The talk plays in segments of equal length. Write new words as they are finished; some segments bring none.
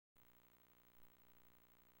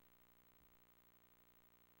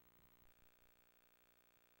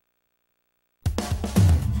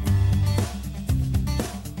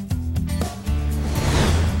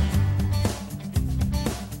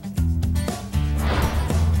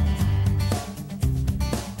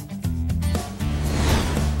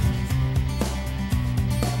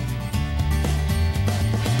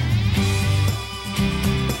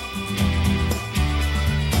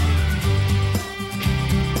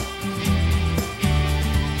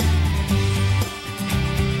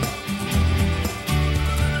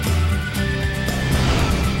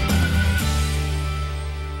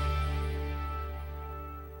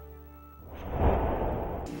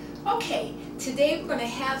Today we're going to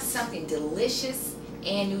have something delicious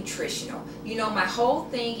and nutritional. You know, my whole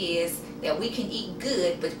thing is that we can eat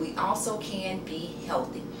good, but we also can be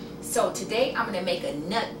healthy. So today I'm going to make a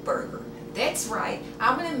nut burger. That's right,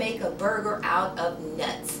 I'm going to make a burger out of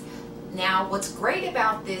nuts. Now what's great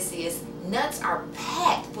about this is nuts are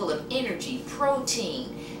packed full of energy,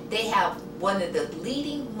 protein. They have one of the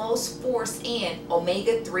leading most force in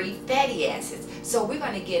omega-3 fatty acids. So we're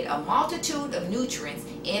going to get a multitude of nutrients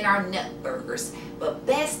in our nut burgers. But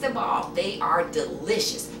best of all, they are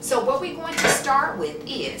delicious. So what we're going to start with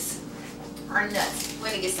is our nuts. We're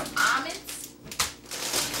going to get some almonds,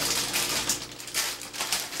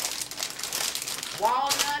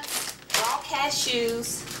 walnuts, raw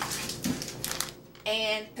cashews,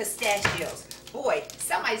 and pistachios. Boy,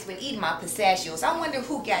 somebody's been eating my pistachios. I wonder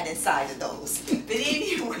who got inside of those. But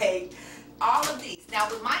anyway, all of these. Now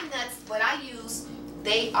with my nuts, what I use,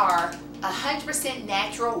 they are 100%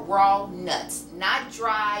 natural raw nuts. Not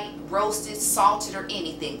dry, roasted, salted, or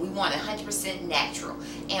anything. We want 100% natural.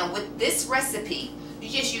 And with this recipe, you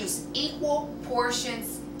just use equal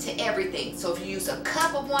portions to everything. So if you use a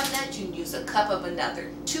cup of one nut, you can use a cup of another.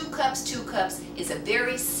 2 cups, 2 cups is a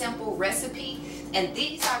very simple recipe. And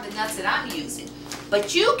these are the nuts that I'm using.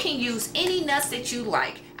 But you can use any nuts that you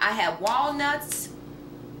like. I have walnuts,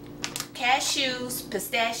 cashews,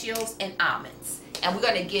 pistachios, and almonds. And we're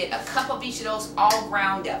going to get a cup of each of those all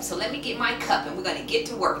ground up. So let me get my cup and we're going to get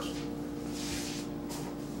to working.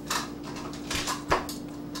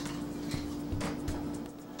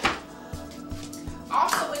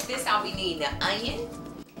 Also with this, I'll be needing an onion.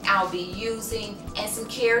 I'll be using and some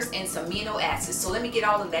carrots and some amino acids. So let me get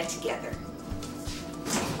all of that together.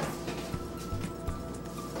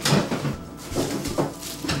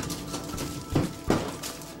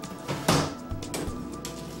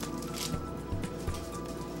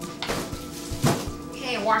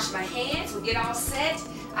 Wash my hands, we'll get all set.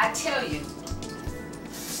 I tell you,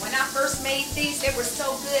 when I first made these, they were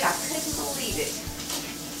so good, I couldn't believe it.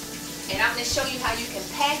 And I'm going to show you how you can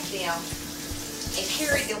pack them and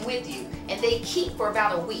carry them with you. And they keep for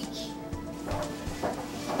about a week.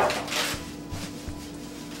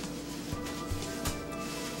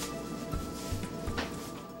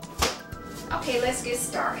 Okay, let's get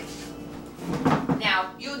started.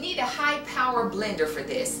 Now, you'll need a high-power blender for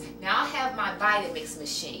this. Now, I have my Vitamix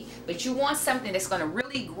machine, but you want something that's going to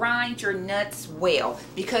really grind your nuts well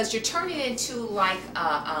because you're turning it into like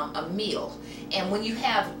a meal. And when you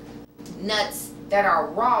have nuts that are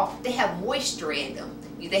raw, they have moisture in them.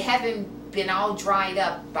 They haven't been all dried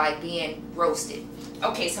up by being roasted.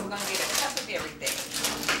 Okay, so I'm going to get a cup of everything.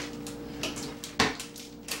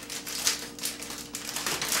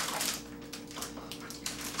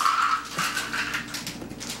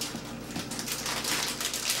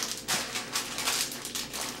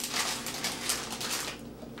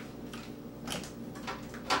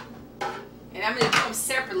 And I'm going to do them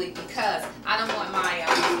separately because I don't want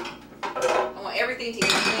I want everything to get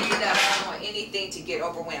blended up. I don't want anything to get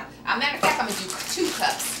overwhelmed. As a matter of fact, I'm going to do 2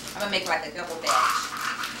 cups. I'm going to make like a double batch.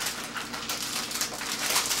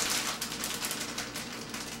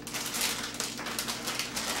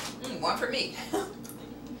 One for me.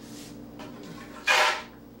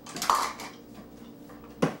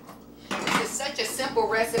 This is such a simple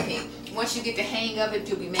recipe. Once you get the hang of it,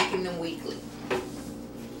 you'll be making them weekly.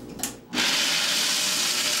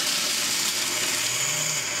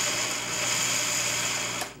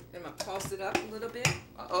 Toss it up a little bit.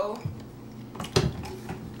 Uh-oh.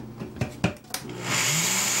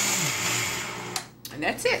 And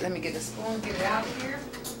that's it. Let me get the spoon, get it out of here.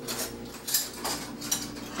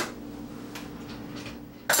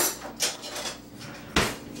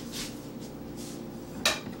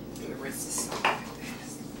 Let me rinse this off.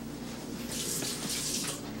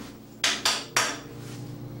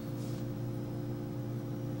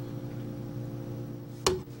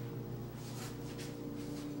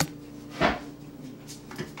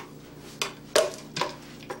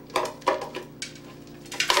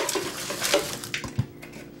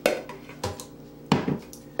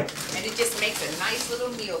 Makes a nice little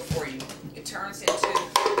meal for you. It turns into,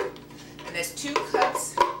 and that's 2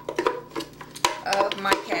 cups of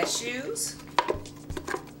my cashews.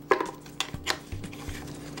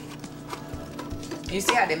 You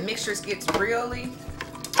see how the mixture gets really,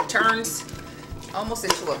 turns almost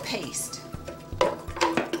into a paste.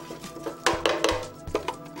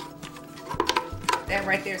 That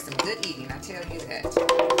right there is some good eating, I tell you that.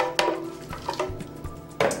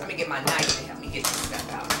 Let me get my knife to help me get this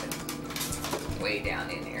stuff out of it. Way down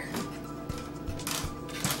in there.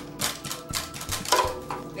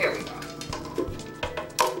 There we go.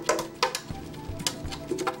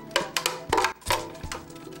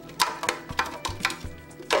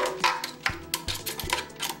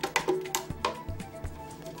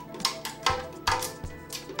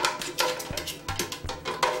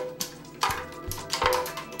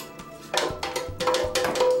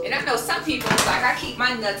 I know some people, it's like I keep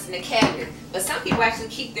my nuts in the cabinet, but some people actually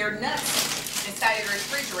keep their nuts inside of the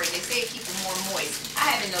refrigerator. They say it keeps them more moist. I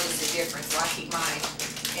haven't noticed a difference, so I keep mine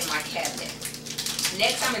in my cabinet.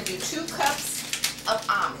 Next, I'm going to do 2 cups of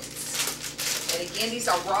almonds. And again, these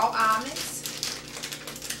are raw almonds.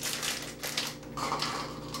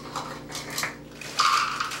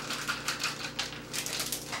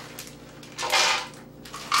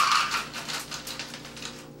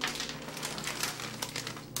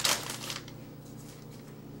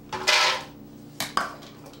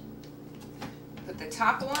 Put the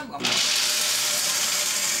top on.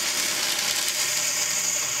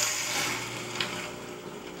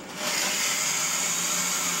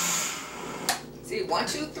 See, 1,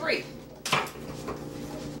 2, 3.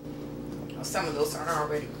 Oh, some of those are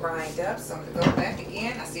already grind up, so I'm going to go back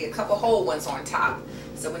again. I see a couple whole ones on top,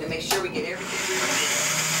 so I'm going to make sure we get everything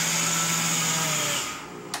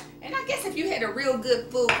ready. And I guess if you had a real good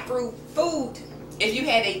if you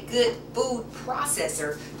had a good food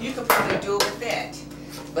processor, you could probably do it with that.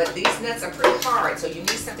 But these nuts are pretty hard, so you need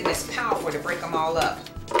something that's powerful to break them all up.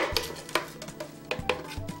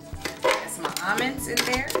 That's my almonds in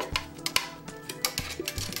there.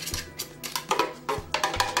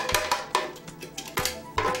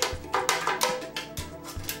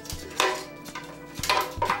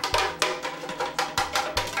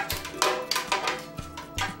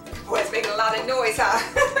 Boy, it's making a lot of noise, huh?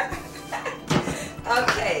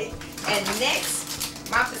 Okay, and next,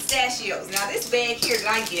 my pistachios. Now this bag here that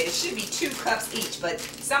I get, it should be 2 cups each, but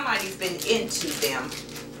somebody's been into them.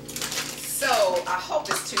 So I hope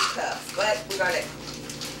it's 2 cups, but we're gonna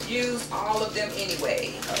use all of them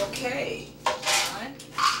anyway. Okay, 1,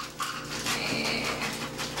 and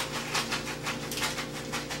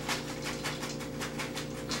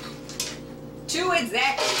 2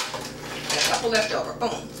 exactly. And a couple left over,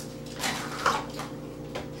 boom.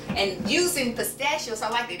 And using pistachios, I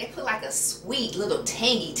like that. They put like a sweet little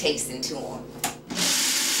tangy taste into them.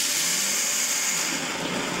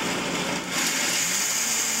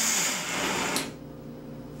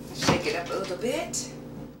 Shake it up a little bit.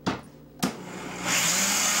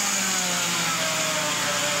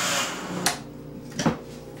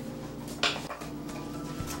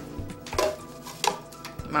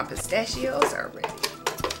 My pistachios are ready.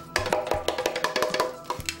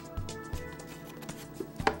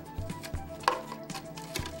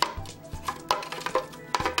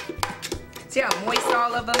 See how moist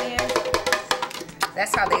all of them is?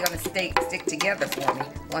 That's how they're gonna stick together for me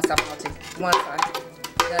once I've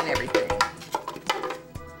done everything.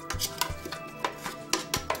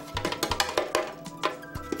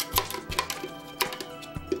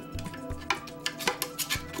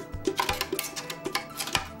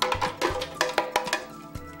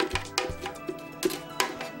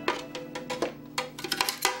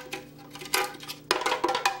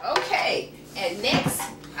 Okay, and next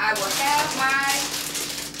I will have my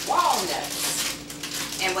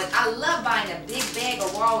walnuts. And what I love buying a big bag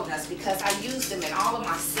of walnuts because I use them in all of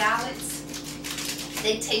my salads.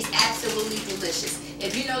 They taste absolutely delicious.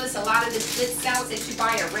 If you notice, a lot of the good salads that you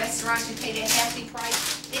buy at restaurants, you pay that hefty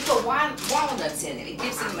price, they put walnuts in it. It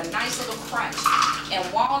gives them a nice little crunch.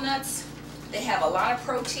 And walnuts, they have a lot of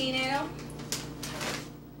protein in them.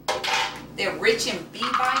 They're rich in B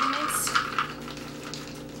vitamins.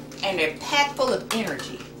 And they're packed full of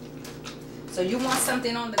energy. So you want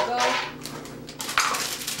something on the go,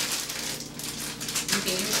 you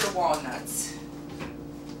can use your walnuts.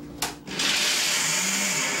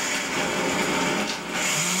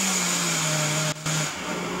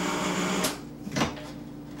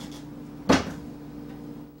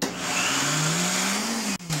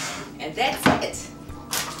 And that's it.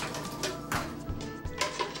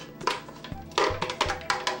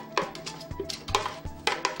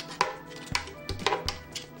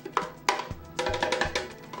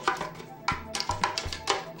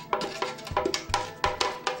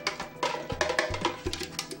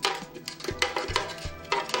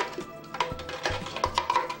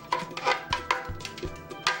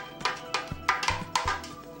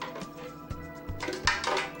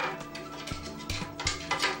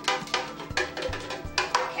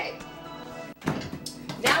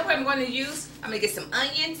 I'm going to use, I'm going to get some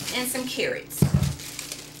onions and some carrots.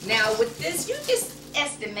 Now with this, you just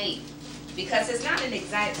estimate, because it's not an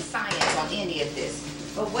exact science on any of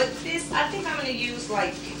this. But with this, I think I'm going to use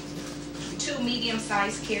like 2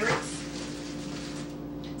 medium-sized carrots.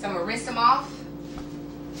 So I'm going to rinse them off.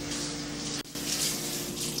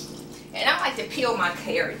 And I like to peel my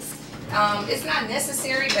carrots. It's not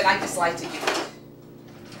necessary, but I just like to use it.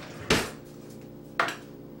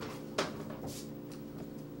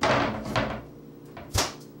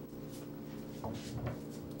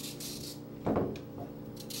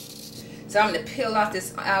 So I'm going to peel off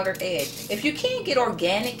this outer edge. If you can, get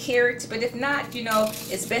organic carrots, but if not, you know,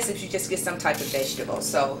 it's best if you just get some type of vegetable.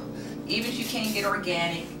 So even if you can't get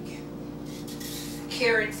organic,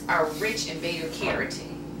 carrots are rich in beta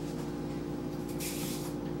carotene.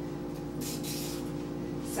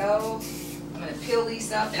 So I'm going to peel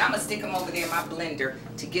these up, and I'm going to stick them over there in my blender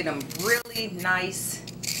to get them really nice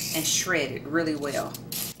and shredded really well.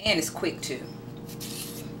 And it's quick too.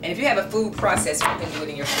 And if you have a food processor, you can do it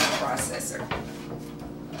in your food processor.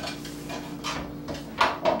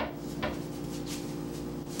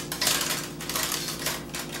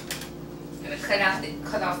 I'm going to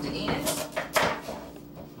cut off the ends.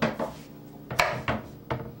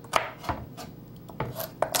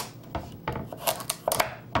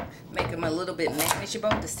 Make them a little bit manageable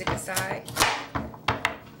to stick aside.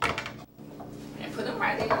 And put them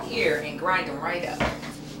right in here and grind them right up.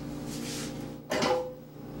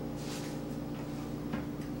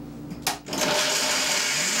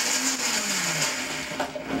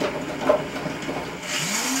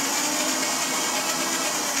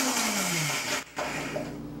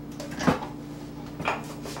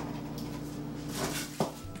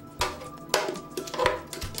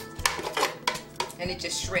 And it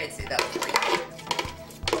just shreds it up for you.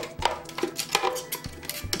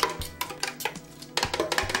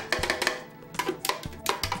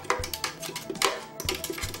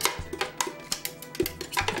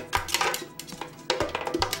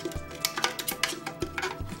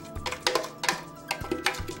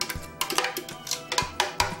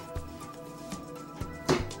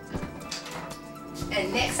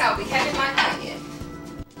 And next I'll be having my onion.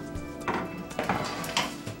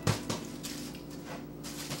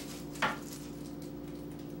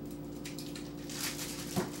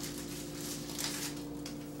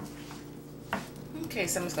 Okay,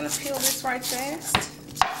 so I'm just going to peel this right fast,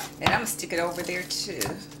 and I'm going to stick it over there too.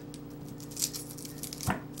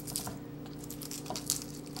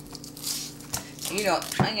 You know,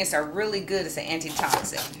 onions are really good as an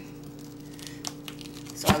antitoxin.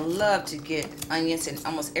 So I love to get onions in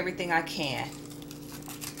almost everything I can.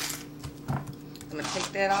 I'm going to take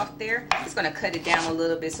that off there. I'm just going to cut it down a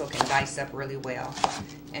little bit so it can dice up really well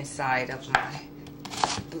inside of my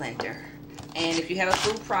blender. And if you have a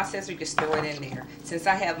food processor, you can store it in there. Since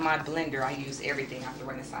I have my blender, I use everything I throw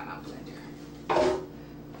inside my blender.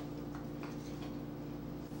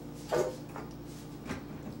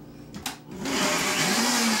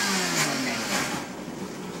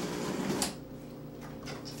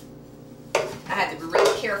 I have to be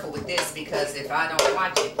really careful with this because if I don't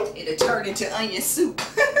watch it, it'll turn into onion soup.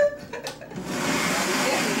 Definitely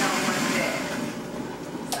don't want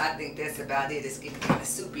that. So I think that's about it. It's getting kind of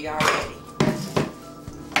soupy already.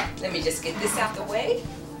 Let me just get this out the way.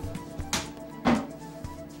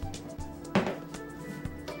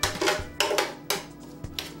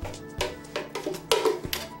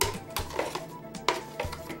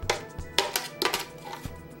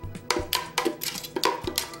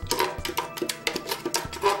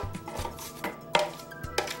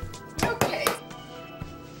 Okay,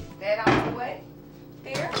 get that out the way.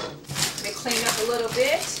 There. Let me clean up a little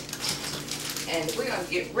bit. And we're going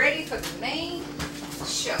to get ready for the main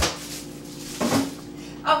show.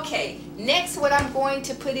 Okay, next what I'm going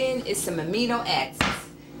to put in is some amino acids.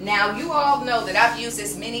 Now you all know that I've used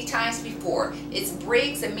this many times before. It's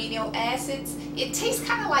Briggs amino acids. It tastes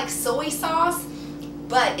kind of like soy sauce,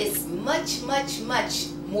 but it's much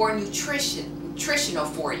more nutritional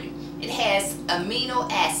for you. It has amino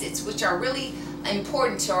acids, which are really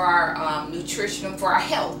important to our nutrition for our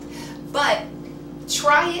health. But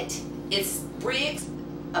try it. It's Briggs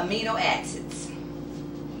amino acids.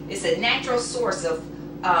 It's a natural source of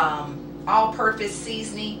all-purpose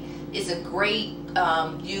seasoning. It's a great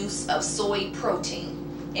use of soy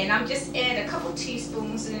protein. And I'm just adding a couple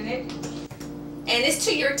teaspoons in it. And it's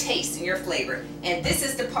to your taste and your flavor. And this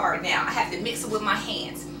is the part now. I have to mix it with my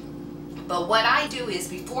hands. But what I do is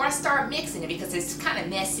before I start mixing it, because it's kind of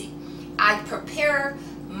messy, I prepare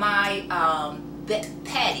my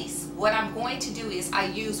patties. What I'm going to do is I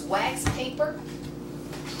use wax paper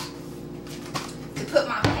to put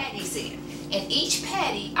my patties in. And each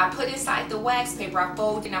patty I put inside the wax paper, I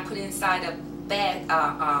fold and I put it inside a bag,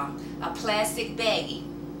 a plastic baggie.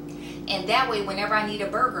 And that way whenever I need a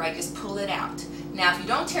burger, I just pull it out. Now if you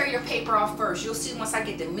don't tear your paper off first, you'll see once I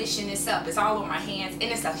get to mishing this up, it's all over my hands and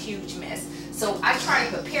it's a huge mess. So I try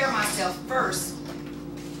to prepare myself first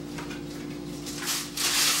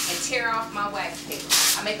and tear off my wax paper.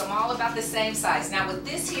 I make them all about the same size. Now with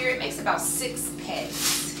this here, it makes about 6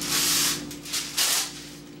 patties.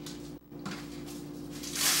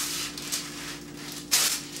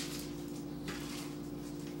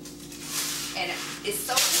 it's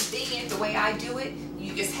so convenient the way I do it.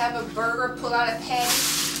 You just have a burger, pull out a patty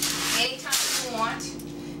anytime you want.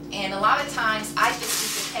 And a lot of times I just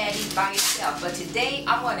eat the patty by itself. But today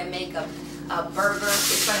I'm going to make a burger.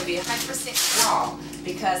 It's going to be 100% raw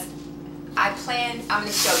because I'm going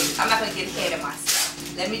to show you. I'm not going to get ahead of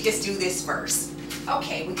myself. Let me just do this first.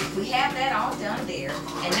 Okay, we have that all done there.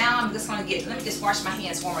 And now I'm just going to let me just wash my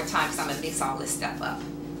hands one more time because I'm going to mix all this stuff up.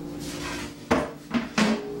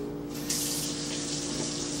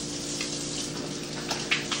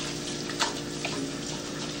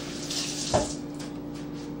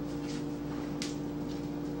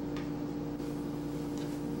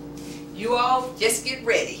 You all just get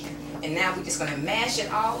ready. And now we're just going to mash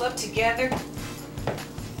it all up together.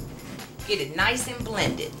 Get it nice and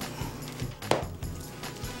blended.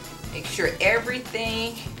 Make sure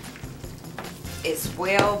everything is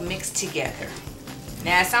well mixed together.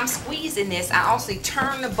 Now as I'm squeezing this, I also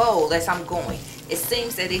turn the bowl as I'm going. It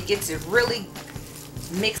seems that it gets it really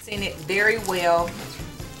mixing it very well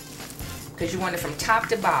because you want it from top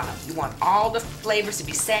to bottom. You want all the flavors to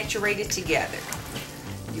be saturated together.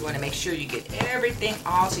 You want to make sure you get everything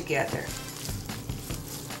all together.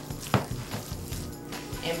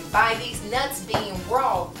 And by these nuts being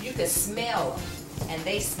raw, you can smell them. And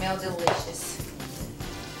they smell delicious.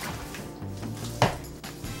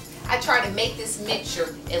 I try to make this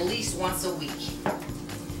mixture at least once a week.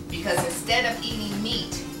 Because instead of eating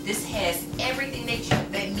meat, this has everything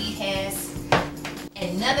that meat has.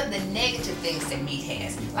 And none of the negative things that meat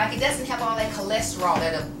has. Like it doesn't have all that cholesterol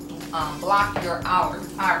that'll block your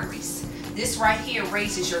arteries. This right here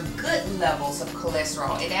raises your good levels of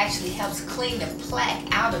cholesterol. It actually helps clean the plaque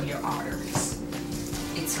out of your arteries.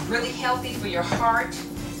 It's really healthy for your heart.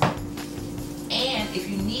 And if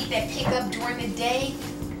you need that pickup during the day,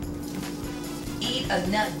 eat a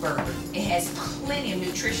nut burger. It has plenty of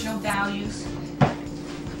nutritional values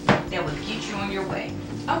that will get you on your way.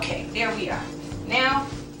 Okay, there we are. Now,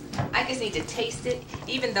 I just need to taste it,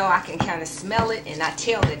 even though I can kind of smell it and not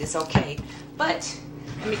tell that it's okay. But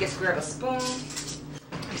let me just grab a spoon.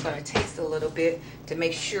 I'm just going to taste a little bit to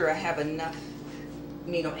make sure I have enough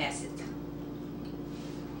amino acid.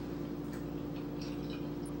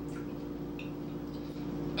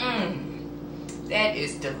 That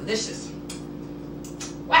is delicious.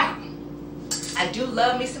 Wow. I do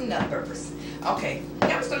love me some nut burgers. Okay, now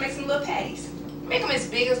I'm just going to make some little patties. Make them as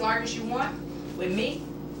big as large as you want with me.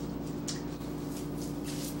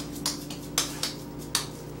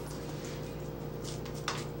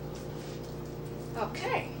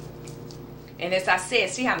 Okay. And as I said,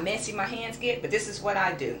 see how messy my hands get? But this is what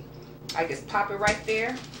I do. I just pop it right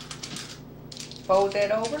there. Fold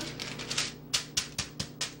that over.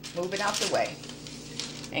 Move it out the way.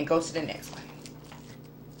 And go to the next one.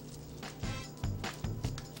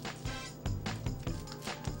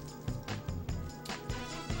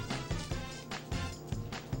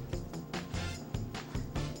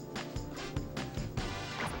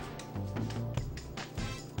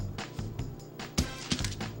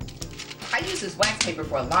 I use this wax paper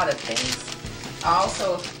for a lot of things. I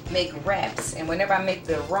also make wraps, and whenever I make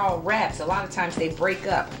the raw wraps, a lot of times they break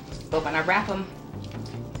up. But when I wrap them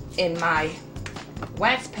in my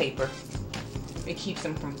wax paper, it keeps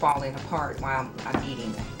them from falling apart while I'm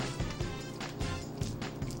eating them.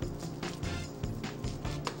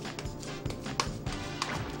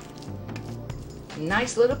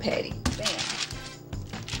 Nice little patty. Bam.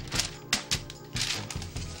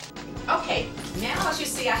 Okay, now as you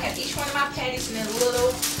see, I have each one of my patties in a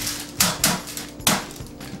little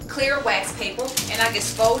clear wax paper, and I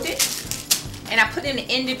just fold it and I put it in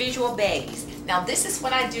individual baggies. Now this is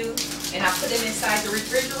what I do, and I put it inside the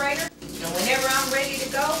refrigerator, and whenever I'm ready to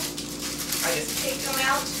go, I just take them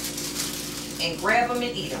out and grab them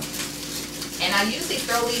and eat them. And I usually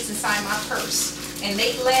throw these inside my purse, and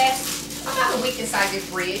they last about a week inside the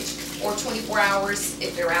fridge, or 24 hours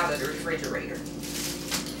if they're out of the refrigerator.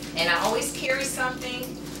 And I always carry something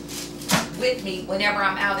with me whenever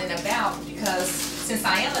I'm out and about, because since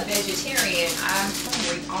I am a vegetarian, I'm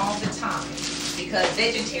hungry all the time. Because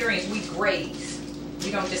vegetarians, we graze.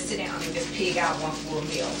 We don't just sit down and just pig out one full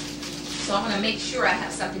meal. So I'm going to make sure I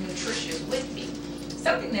have something nutritious with me.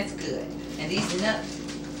 Something that's good. And these nut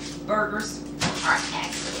burgers are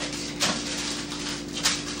excellent.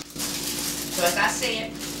 So as I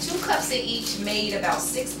said, 2 cups of each made about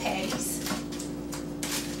 6 patties.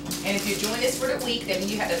 And if you're doing this for the week, that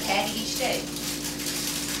means you have a patty each day.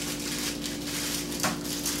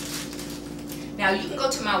 Now you can go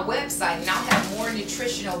to my website and I'll have more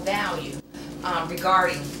nutritional value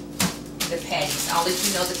regarding the patties. I'll let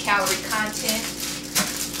you know the calorie content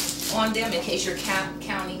on them in case you're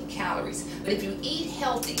counting calories. But if you eat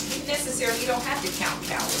healthy, you don't have to count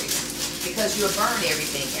calories because you'll burn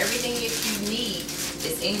everything. Everything that you need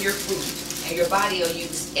is in your food, and your body will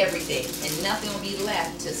use everything, and nothing will be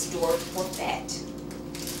left to store for fat.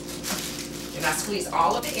 And I squeeze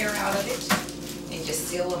all of the air out of it and just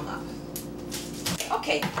seal them up.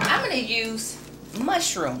 Okay, I'm going to use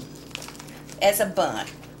mushroom as a bun.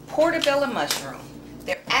 Portobello mushroom.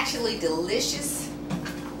 They're actually delicious.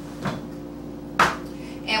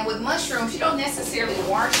 And with mushrooms, you don't necessarily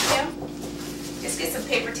wash them. Just get some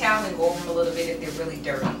paper towel and go over them a little bit if they're really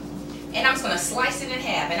dirty. And I'm just going to slice it in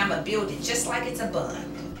half, and I'm going to build it just like it's a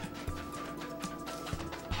bun.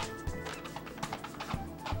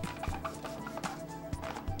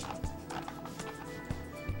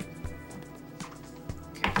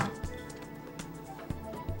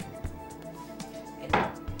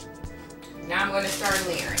 Now I'm going to start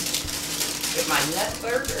layering. With my nut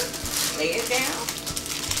burger, lay it down.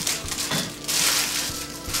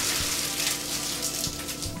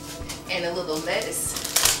 And a little lettuce.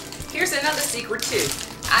 Here's another secret too.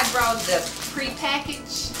 I brought the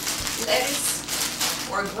prepackaged lettuce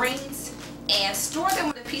or greens and store them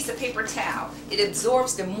with a piece of paper towel. It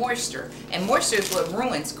absorbs the moisture, and moisture is what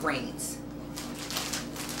ruins greens.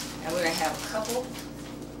 I'm going to have a couple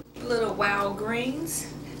little wild greens,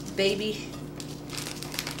 baby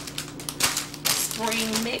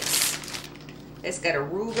spring mix. It's got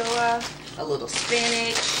arugula, a little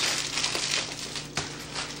spinach,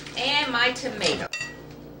 and my tomato.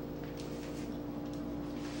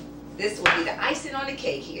 This will be the icing on the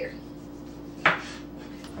cake here.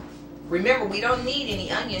 Remember, we don't need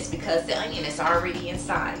any onions because the onion is already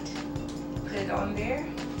inside. Put it on there.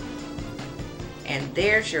 And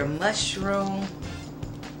there's your mushroom,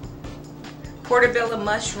 portobello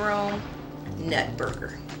mushroom nut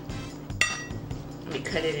burger. Let me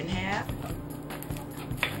cut it in half.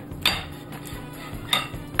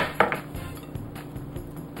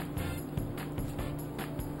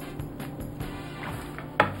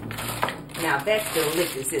 Now that's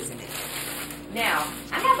delicious, isn't it? Now,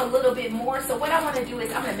 I have a little bit more, so what I want to do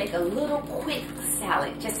is I'm going to make a little quick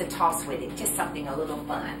salad just to toss with it, just something a little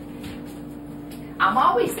fun. I'm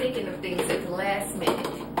always thinking of things at the last minute,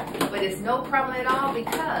 but it's no problem at all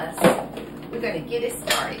because we're going to get it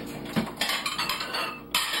started.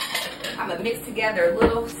 I'm going to mix together a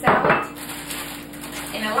little salad,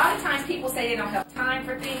 and a lot of times people say they don't have time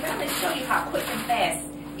for things, but I'm going to show you how quick and fast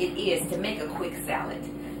it is to make a quick salad.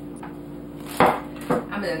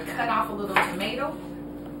 I'm going to cut off a little tomato.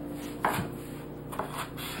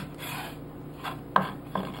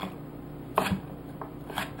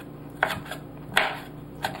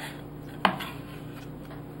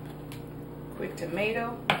 Quick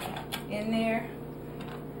tomato in there.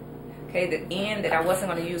 Okay, the end that I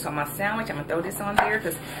wasn't going to use on my sandwich, I'm going to throw this on there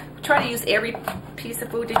because try to use every piece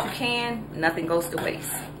of food that you can. Nothing goes to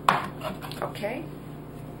waste. Okay.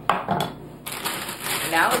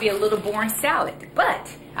 Now it'll be a little boring salad,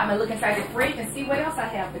 but I'm going to look inside the fridge and see what else I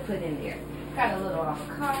have to put in there. Got a little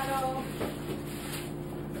avocado.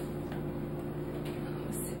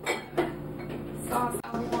 Let's see what sauce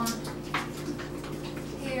I want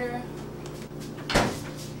here.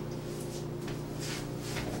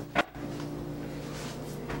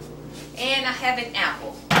 And I have an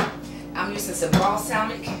apple. I'm using some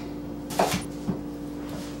balsamic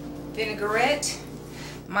vinaigrette.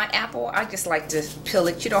 My apple, I just like to peel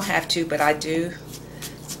it. You don't have to, but I do.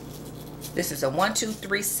 This is a 1, 2,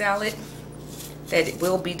 3 salad that it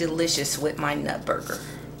will be delicious with my nut burger.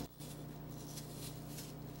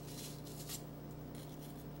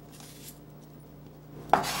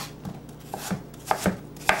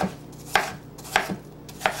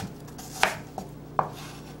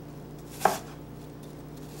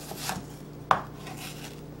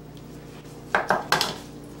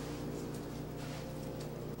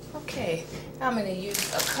 Okay, I'm going to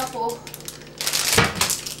use a couple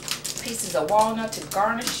pieces of walnut to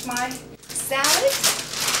garnish my salad.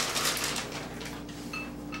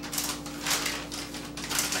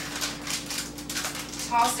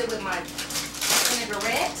 Toss it with my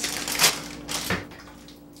vinaigrette.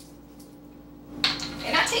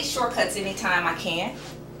 And I take shortcuts anytime I can.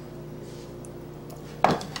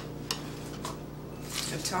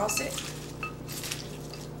 And toss it.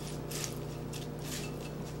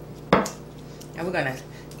 And we're going to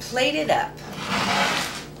plate it up.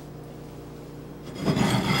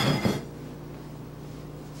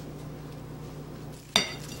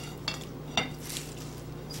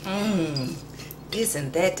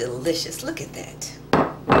 Isn't that delicious? Look at that.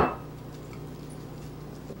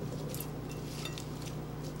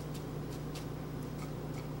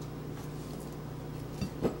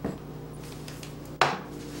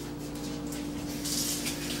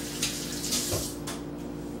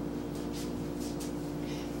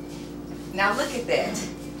 Now look at that.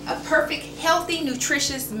 A perfect, healthy,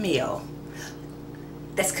 nutritious meal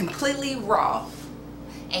that's completely raw.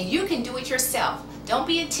 And you can do it yourself. Don't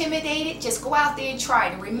be intimidated. Just go out there and try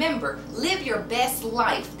it. And remember, live your best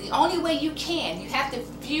life. The only way you can. You have to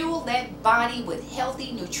fuel that body with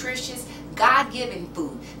healthy, nutritious, God-given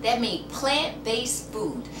food. That means plant-based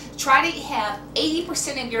food. Try to have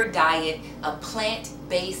 80% of your diet a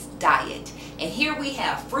plant-based diet. And here we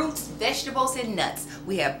have fruits, vegetables, and nuts.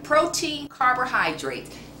 We have protein,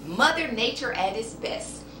 carbohydrates. Mother Nature at its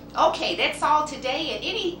best. Okay, that's all today, and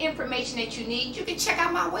any information that you need, you can check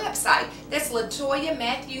out my website. That's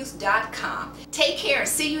LaToyaMatthews.com. Take care and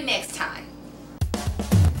see you next time.